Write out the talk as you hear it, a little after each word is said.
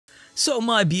So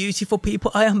my beautiful people,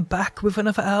 I am back with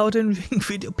another Elden Ring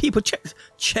video. People,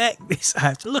 check this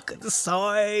out. Look at the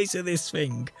size of this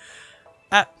thing.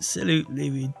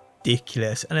 Absolutely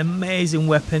ridiculous. An amazing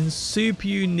weapon, super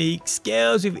unique,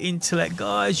 scales with intellect.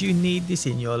 Guys, you need this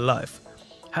in your life.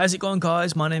 How's it going,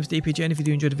 guys? My name's DPJ, and if you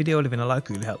do enjoy the video, leaving a like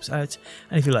really helps out.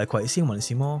 And if you like what you see and want to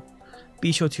see more,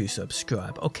 be sure to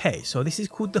subscribe. Okay, so this is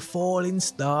called the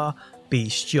FALLINGSTAR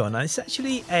Bestial. Now it's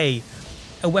actually a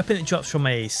weapon that drops from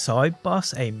a side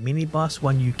boss, a mini boss,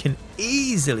 one you can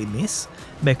easily miss,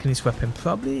 making this weapon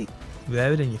probably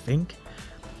rarer than you think.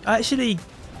 I actually,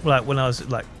 when I was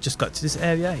just got to this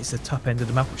area, it's the top end of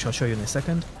the map, which I'll show you in a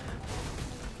second.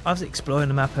 I was exploring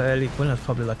the map early when I was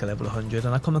probably like a level 100,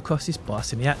 and I come across this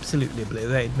boss and he absolutely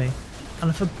obliterated me,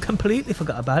 and I completely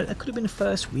forgot about it. That could have been the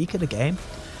first week of the game.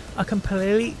 I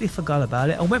completely forgot about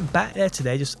it. I went back there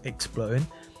today just exploring,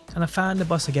 and I found the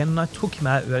boss again, and I took him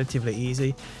out relatively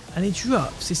easy, and he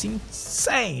drops this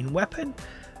insane weapon.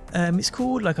 It's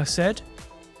called, like I said,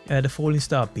 the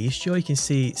FALLINGSTAR Bestial. You can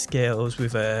see it scales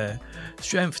with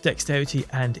strength, dexterity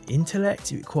and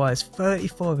intellect. It requires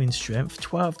 34 in strength,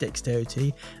 12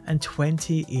 dexterity and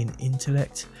 20 in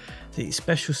intellect. The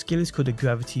special skill is called the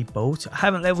gravity bolt. I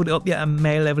haven't leveled it up yet. I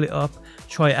may level it up,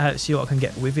 try it out, see what I can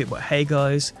get with it. But hey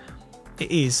guys, it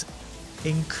is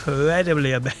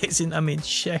incredibly amazing. I mean,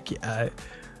 check it out.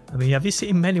 I mean, have you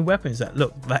seen many weapons that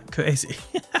look that crazy?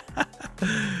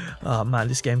 Oh man,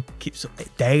 this game keeps up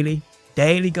daily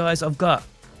guys. I've got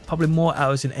probably more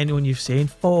hours than anyone you've seen,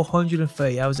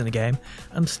 430 hours in the game.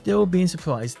 I'm still being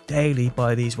surprised daily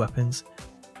by these weapons.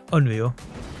 Unreal.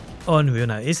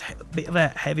 Now it's a bit of a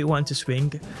heavy one to swing.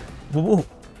 Whoa.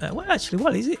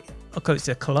 What is it? Okay, it's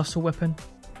a colossal weapon.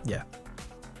 Yeah.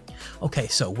 Okay,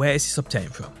 so where is this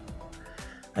obtained from?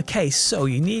 Okay, so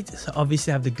you need to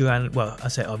obviously have the grand, well, I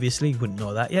say obviously, you wouldn't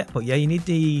know that yet, but yeah, you need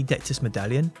the Dectus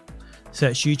medallion.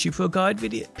 Search YouTube for a guide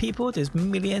video, people. There's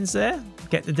millions there.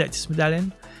 Get the Dectus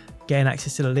medallion, gain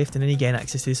access to the lift, and then you gain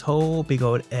access to this whole big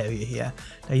old area here.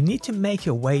 Now you need to make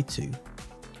your way to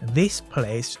this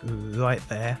place right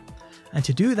there, and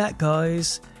to do that,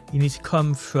 guys, you need to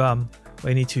come from, well,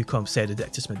 you need to come, say, the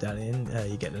Dectus medallion.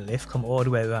 You get the lift, come all the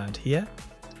way around here,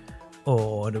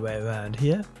 all the way around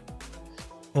here,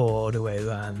 all the way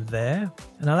around there,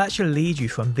 and I'll actually lead you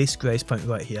from this grace point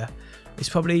right here.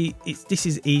 This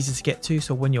is easy to get to,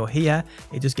 so when you're here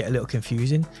it does get a little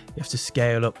confusing. You have to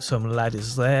scale up some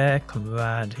ladders there, come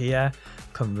around here,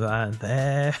 come around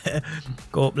there,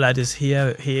 go up ladders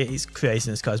here. It's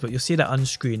craziness, guys, but you'll see that on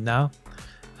screen now.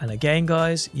 And again,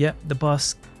 guys, yep, the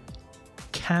boss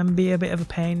can be a bit of a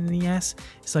pain in the ass.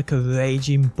 It's like a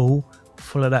raging bull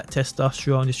full of that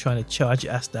testosterone, just trying to charge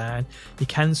your ass down. You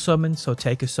can summon, so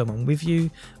take a summon with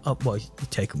you. Oh, well, you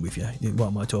take them with you. What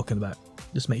am I talking about?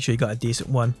 Just make sure you got a decent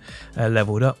one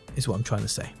leveled up is what I'm trying to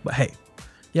say. But hey,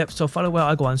 yep, so follow where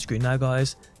I go on screen now,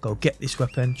 guys. Go get this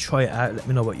weapon, try it out, let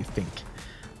me know what you think.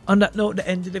 On that note, the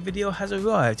end of the video has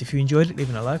arrived. If you enjoyed it,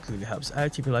 leaving a like really helps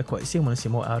out. If you like what you see and want to see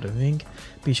more Elden Ring,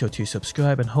 be sure to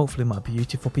subscribe, and hopefully, my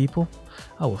beautiful people,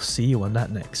 I will see you on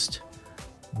that next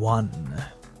one.